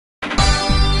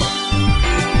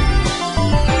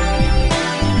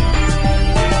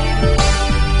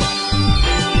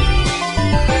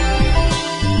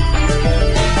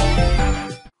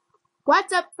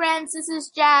What's up, friends? This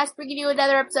is Jazz bringing you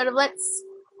another episode of Let's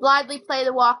Blindly Play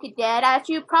The Walking Dead. As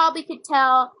you probably could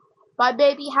tell by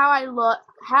maybe how I look,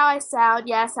 how I sound,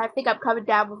 yes, I think I'm coming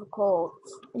down with a cold.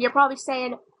 And you're probably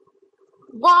saying,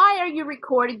 why are you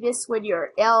recording this when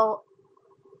you're ill?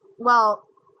 Well,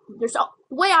 the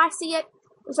way I see it,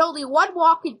 there's only one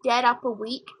Walking Dead up a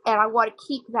week, and I want to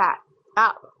keep that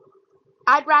up.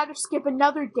 I'd rather skip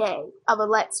another day of a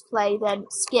Let's Play than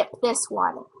skip this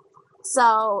one.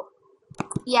 So,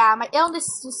 yeah, my illness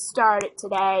just started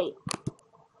today.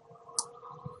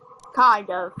 Kind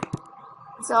of.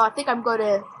 So I think I'm going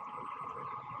to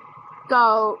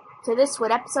go to this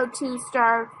one, episode 2,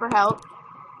 Starve for Help.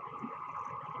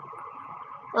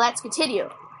 Let's continue.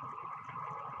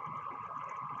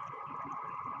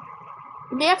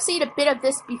 You may have seen a bit of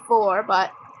this before,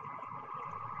 but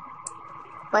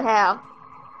hell.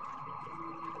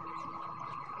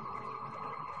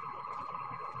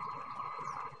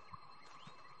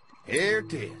 Here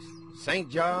it is, St.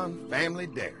 John Family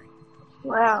Dairy.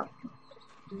 Well.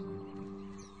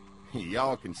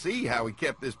 Y'all can see how we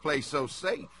kept this place so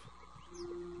safe.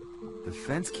 The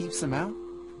fence keeps them out?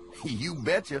 You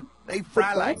betcha. They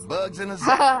fry like bugs in a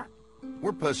zap.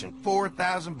 We're pushing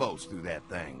 4,000 volts through that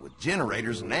thing with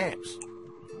generators and amps.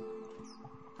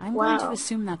 I'm going to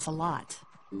assume that's a lot.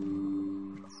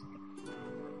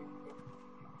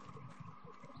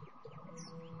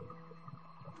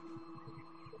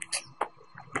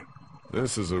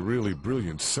 This is a really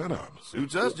brilliant setup.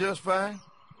 Suits us just fine.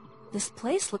 This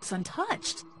place looks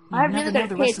untouched. I really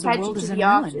gotta pay attention to the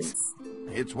options.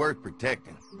 It's worth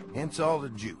protecting, hence all the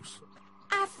juice.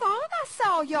 I thought I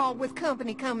saw y'all with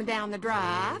company coming down the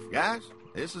drive. Guys,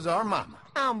 this is our mama.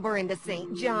 I'm Brenda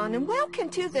St. John, and welcome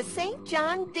to the St.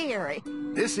 John Dairy.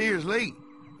 This here's Lee.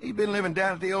 He been living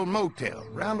down at the old motel,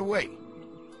 round the way.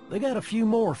 They got a few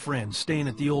more friends staying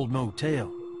at the old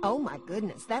motel. Oh my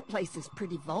goodness, that place is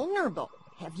pretty vulnerable.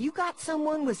 Have you got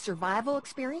someone with survival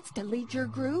experience to lead your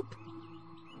group?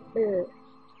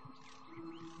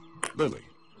 Lily.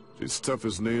 She's tough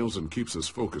as nails and keeps us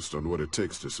focused on what it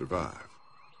takes to survive.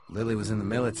 Lily was in the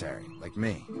military, like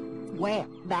me. Well,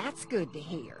 that's good to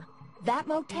hear. That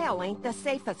motel ain't the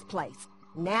safest place.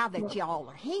 Now that y'all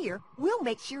are here, we'll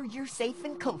make sure you're safe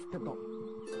and comfortable.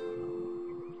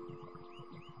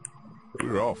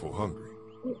 We're awful hungry.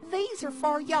 These are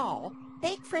for y'all.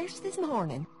 Baked fresh this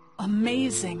morning.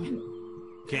 Amazing.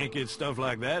 Can't get stuff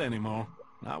like that anymore.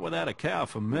 Not without a cow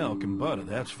for milk and butter,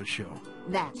 that's for sure.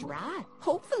 That's right.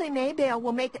 Hopefully Maybelle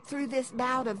will make it through this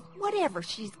bout of whatever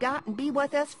she's got and be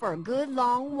with us for a good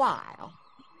long while.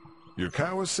 Your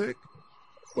cow is sick?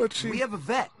 What's she... We have a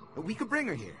vet. We could bring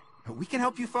her here. We can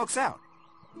help you folks out.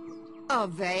 A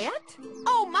vet?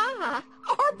 Oh my!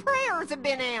 Our prayers have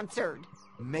been answered.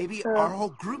 Maybe our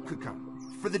whole group could come.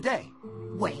 For the day.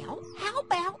 Well, how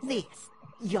about this?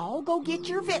 Y'all go get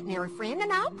your veterinary friend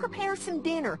and I'll prepare some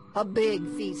dinner. A big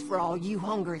feast for all you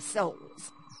hungry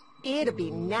souls. It'll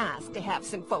be nice to have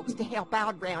some folks to help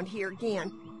out around here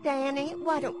again. Danny,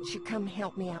 why don't you come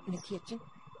help me out in the kitchen?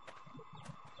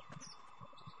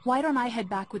 Why don't I head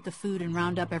back with the food and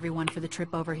round up everyone for the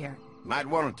trip over here? Might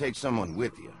want to take someone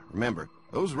with you. Remember,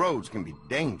 those roads can be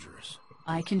dangerous.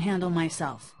 I can handle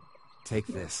myself. Take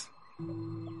this.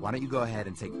 Why don't you go ahead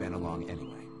and take Ben along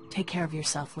anyway? Take care of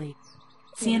yourself, Lee.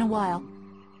 See you in a while.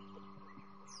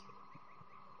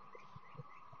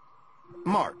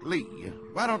 Mark, Lee,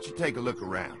 why don't you take a look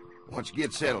around? Once you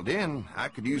get settled in, I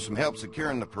could use some help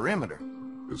securing the perimeter.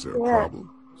 Is there a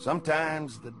problem?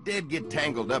 Sometimes the dead get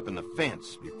tangled up in the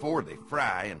fence before they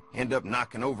fry and end up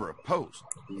knocking over a post.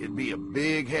 It'd be a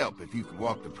big help if you could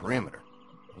walk the perimeter.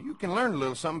 You can learn a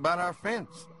little something about our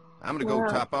fence. I'm gonna go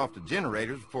top off the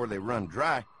generators before they run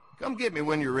dry. Come get me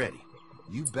when you're ready.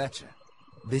 You betcha.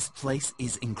 This place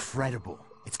is incredible.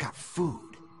 It's got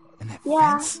food. And that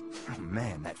fence? Oh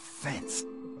man, that fence.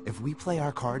 If we play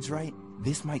our cards right,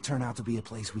 this might turn out to be a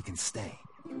place we can stay.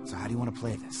 So how do you want to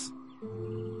play this?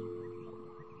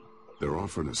 They're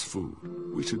offering us food.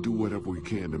 We should do whatever we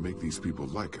can to make these people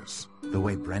like us. The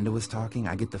way Brenda was talking,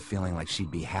 I get the feeling like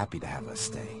she'd be happy to have us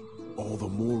stay. All the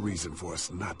more reason for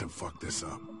us not to fuck this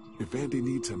up. If Andy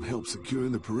needs some help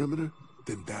securing the perimeter,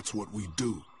 then that's what we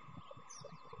do.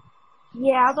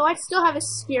 Yeah, although I still have a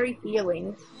scary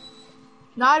feeling.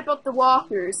 Not about the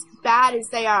walkers, bad as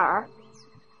they are.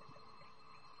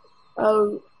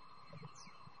 Oh.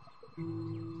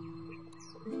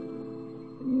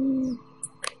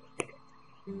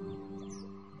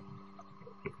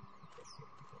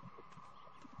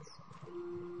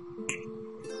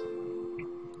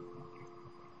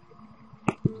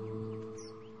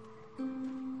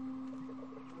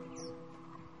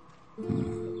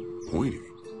 Pointy.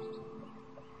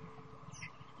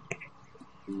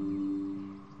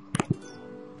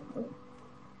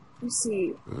 Let's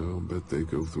see. I'll bet they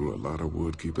go through a lot of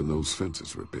wood keeping those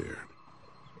fences repaired.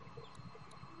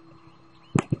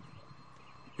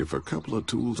 If a couple of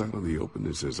tools out in the open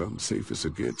is as unsafe as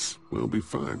it gets, we'll be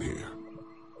fine here.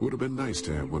 Would have been nice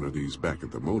to have one of these back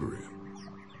at the motor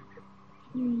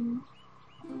inn.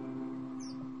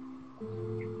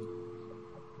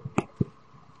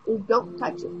 Don't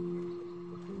touch it.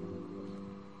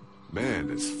 Man,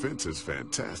 this fence is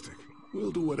fantastic.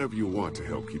 We'll do whatever you want to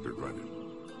help keep it running.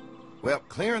 Well,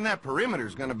 clearing that perimeter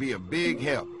is going to be a big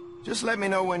help. Just let me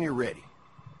know when you're ready.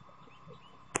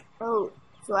 Oh,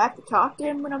 so I have to talk to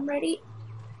him when I'm ready?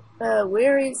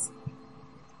 Where is...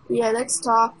 Yeah, let's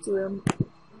talk to him.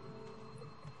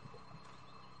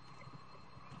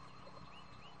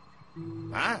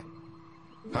 Hi.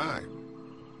 Hi.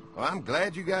 Well, I'm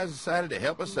glad you guys decided to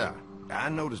help us out. I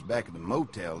noticed back at the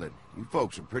motel that you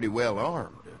folks are pretty well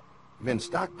armed. You've been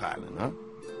stockpiling, huh?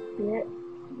 Yeah.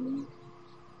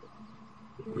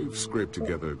 We've scraped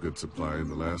together a good supply in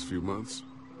the last few months.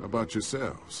 How about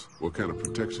yourselves? What kind of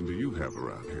protection do you have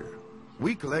around here?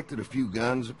 We collected a few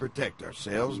guns to protect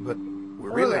ourselves, but we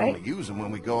really only use them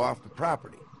when we go off the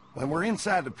property. When we're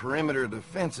inside the perimeter, the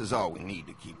fence is all we need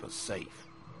to keep us safe.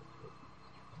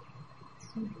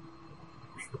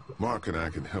 Mark and I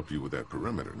can help you with that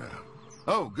perimeter now.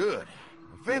 Oh, good.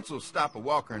 The fence will stop a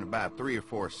walker in about 3 or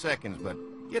 4 seconds, but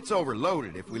gets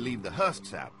overloaded if we leave the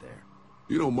husks out there.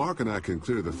 You know, Mark and I can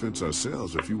clear the fence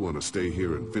ourselves if you want to stay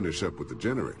here and finish up with the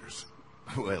generators.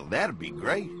 Well, that'd be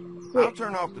great. I'll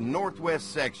turn off the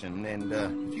northwest section, and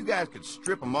if you guys could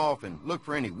strip them off and look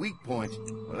for any weak points,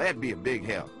 well, that'd be a big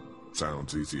help.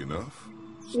 Sounds easy enough.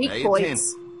 Stay attentive.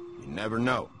 You never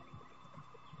know.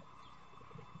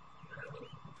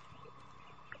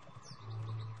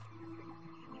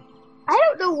 I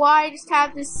don't know why I just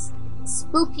have this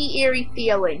spooky, eerie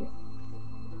feeling.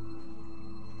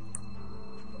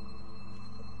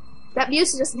 That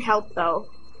music doesn't help, though.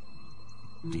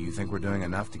 Do you think we're doing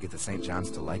enough to get the St.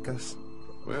 John's to like us?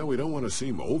 Well, we don't want to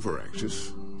seem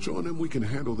over-anxious. Showing them we can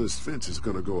handle this fence is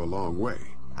going to go a long way.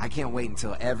 I can't wait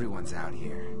until everyone's out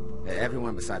here.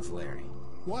 Everyone besides Larry.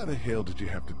 Why the hell did you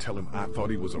have to tell him I thought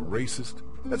he was a racist?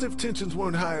 As if tensions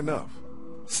weren't high enough.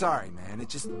 Sorry, man.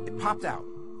 It popped out.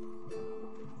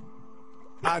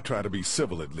 I try to be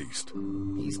civil at least.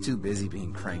 He's too busy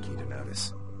being cranky to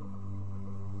notice.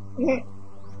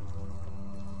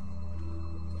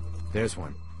 There's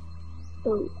one.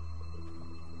 Oh.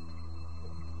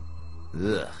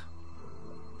 Ugh.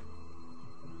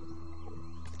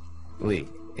 Wait,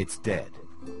 it's dead.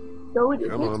 No, it isn't.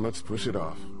 Come on, let's push it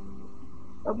off.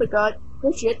 Oh my god.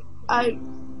 Push it. Oh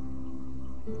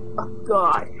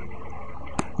god.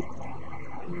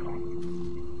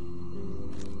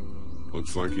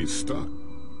 Looks like he's stuck.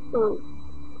 Oh.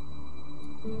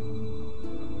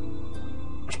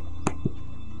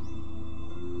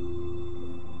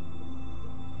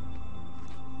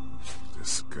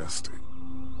 Disgusting.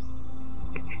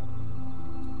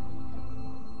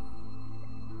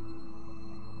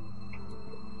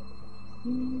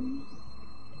 Who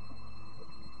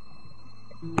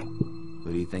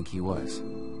do you think he was?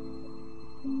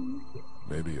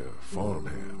 Maybe a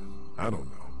farmhand. I don't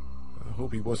know. I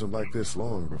hope he wasn't like this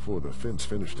long before the fence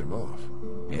finished him off.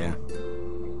 Yeah.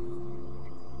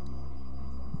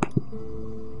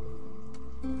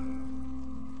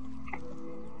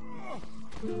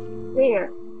 There.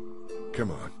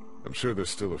 Come on. I'm sure there's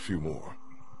still a few more.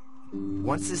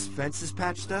 Once this fence is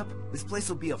patched up, this place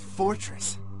will be a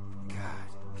fortress. God,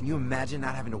 can you imagine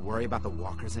not having to worry about the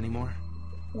walkers anymore?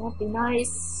 That'd be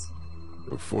nice.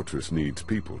 A fortress needs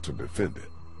people to defend it.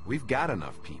 We've got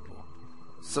enough people.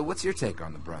 So what's your take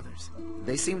on the brothers?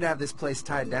 They seem to have this place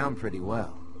tied down pretty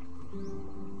well.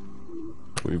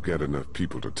 We've got enough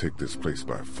people to take this place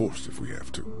by force if we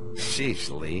have to.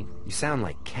 Sheesh, Lee. You sound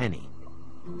like Kenny.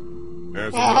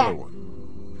 There's another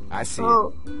one. I see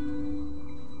Oh. it.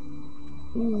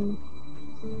 Hmm.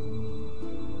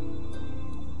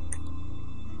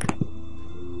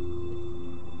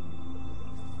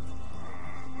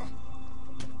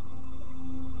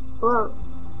 Whoa.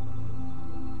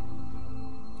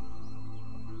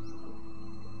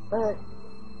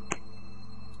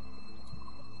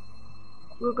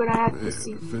 We're gonna have Man, to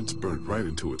see. the fence burnt right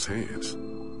into its hands.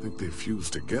 I think they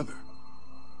fused together.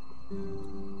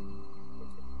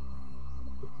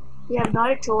 We have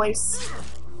not a choice.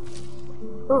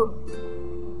 Oh.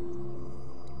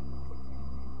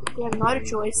 We have not a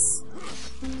choice.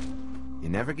 You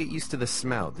never get used to the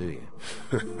smell, do you?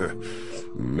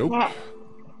 Nope. Yeah.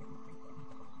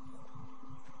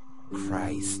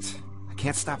 Christ. I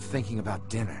can't stop thinking about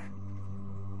dinner.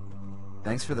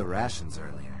 Thanks for the rations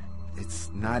earlier. It's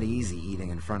not easy eating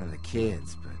in front of the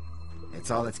kids, but it's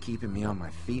all that's keeping me on my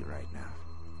feet right now.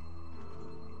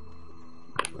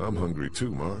 I'm hungry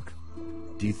too, Mark.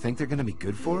 Do you think they're gonna be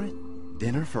good for it?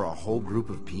 Dinner for a whole group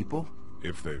of people?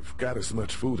 If they've got as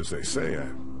much food as they say,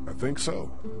 I think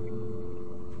so.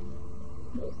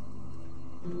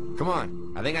 Come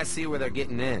on, I think I see where they're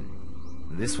getting in.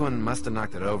 This one must have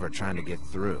knocked it over trying to get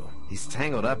through. He's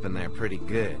tangled up in there pretty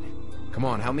good. Come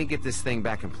on, help me get this thing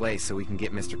back in place so we can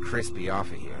get Mr. Crispy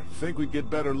off of here. I think we get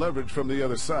better leverage from the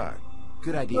other side.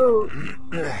 Good idea. Oh.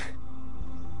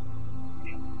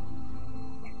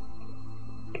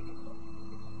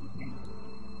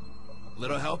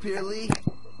 Little help here, Lee?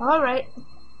 Alright.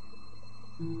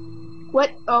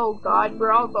 What? Oh god,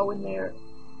 we're all going there.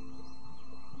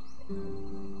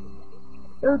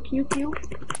 Oh, cute.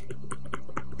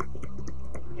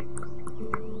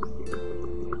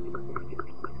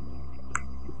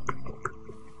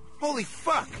 Holy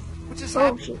fuck! What just Oh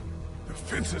happened? shit. The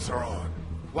fences are on.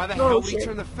 Why the Oh, hell did he shit.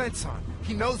 turn the fence on?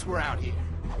 He knows we're out here.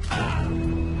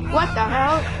 What the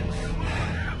hell?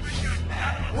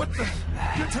 What the?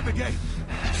 Get to the gate.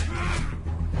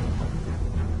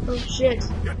 Oh shit.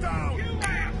 Get down.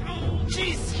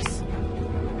 Jesus!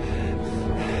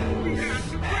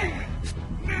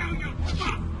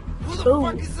 Who the Oh.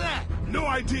 fuck is that? No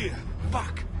idea.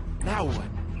 Fuck. Now what?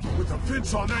 With a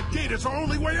fence on that gate, it's our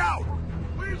only way out.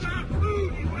 Where's our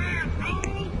food, you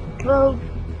asshole? Oh,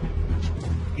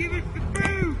 Give us the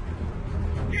food!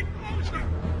 Get closer!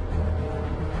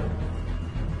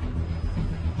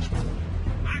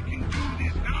 I can do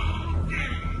this all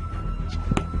day.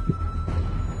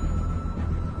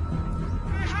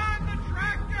 Behind the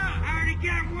tractor! I already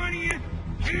got one of you.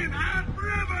 Can't hide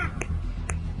forever.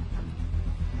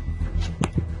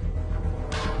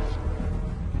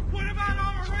 What about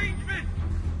our arrangement?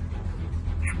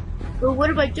 well, what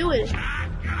am I doing? I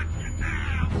got you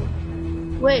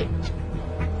now. Wait.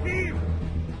 I see him.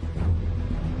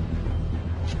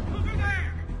 Over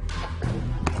there.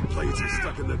 The blades are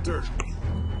stuck in the dirt.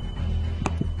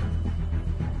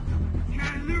 Try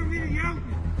to lure me to the open.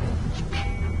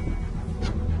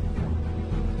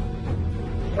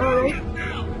 Alright.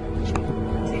 Now,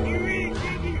 did you really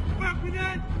think you could fuck with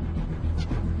us?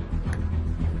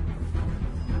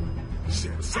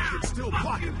 Shit, something's still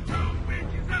blocking. Fuck you, son of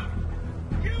bitches up.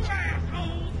 You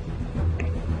assholes.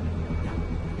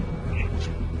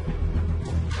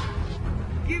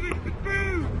 Give us the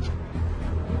food.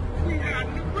 We had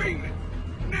an agreement.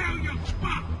 Now you're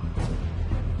fucked.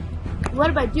 What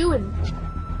am I doing?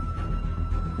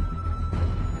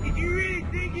 Did you really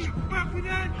think you could fuck with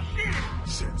us? Shit.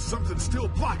 Shit, something's still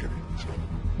blocking it.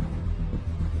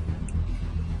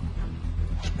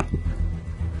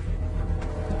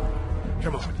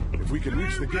 Come on. If we can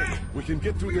reach the gate, we can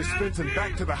get through this fence and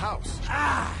back to the house.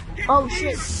 Oh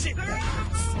shit. Shit, that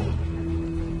hurts.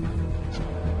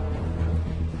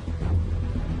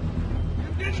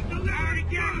 Didn't allow to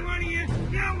get one of you.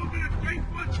 Now we're gonna take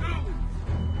what's owed.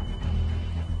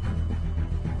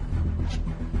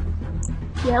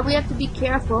 Yeah, we have to be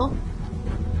careful.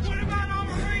 What about our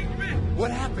arrangement?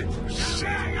 What happened? Shit,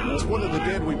 it's one of the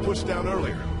dead we pushed down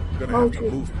earlier. Gonna Oh, have to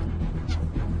shit. move it.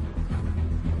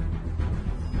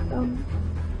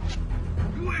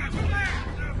 You have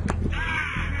flags up.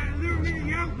 Ah, lure me to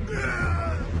the open.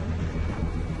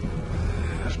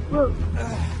 Whoa.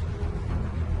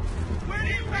 Where do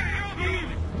you have him?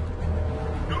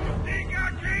 Don't think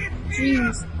I can't see you.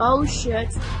 Jeez. Oh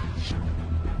shit.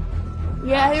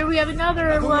 Yeah, here we have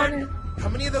another one. How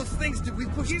many of those things did we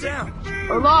push down?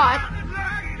 A lot.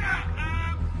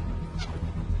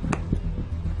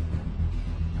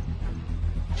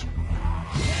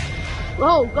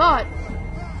 Oh god.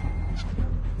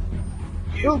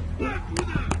 Oh,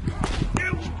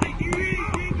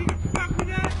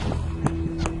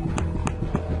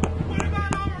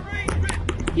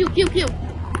 pew pew pew.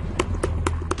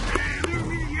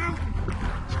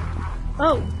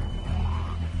 Oh.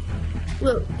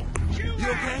 Whoa. You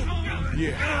okay?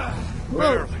 Yeah, Whoa.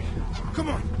 barely. Come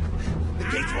on. The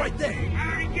gate's right there.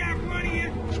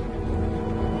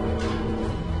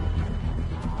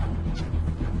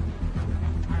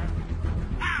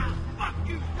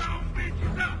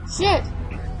 Shit.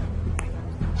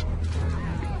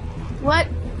 What?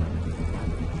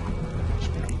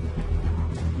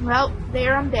 Well,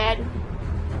 there I'm dead.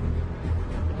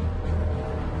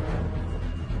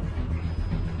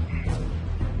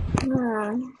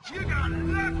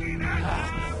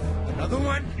 Another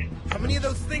one? How many of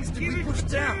those things did we push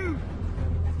down?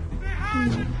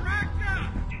 Behind the tractor!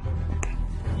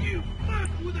 You fuck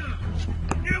with us!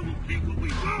 Now we'll take what we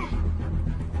want!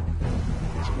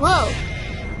 Whoa.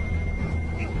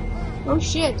 Oh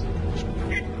shit. It's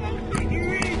mostly you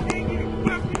anything you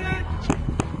fucking that.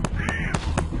 Damn.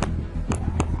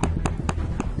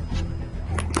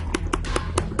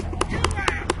 You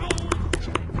asshole.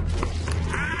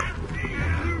 I see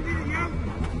you, young.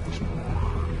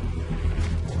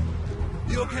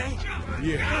 You okay?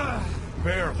 Yeah.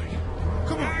 Barely.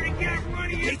 Come Try on. to get one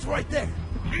of The you. gate's right there.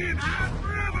 Can't hide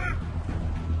forever.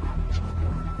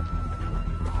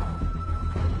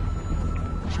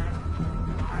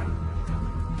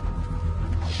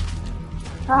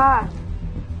 Ah.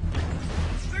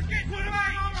 They're getting away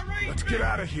on the race. Let's get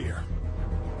out of here.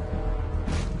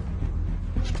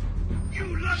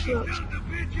 You lucky Shit. sons of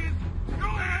bitches. Go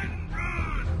ahead and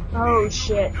run. Oh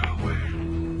shit. Nowhere.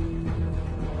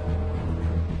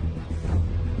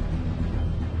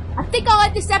 I think I'll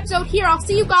end this episode here. I'll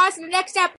see you guys in the next episode.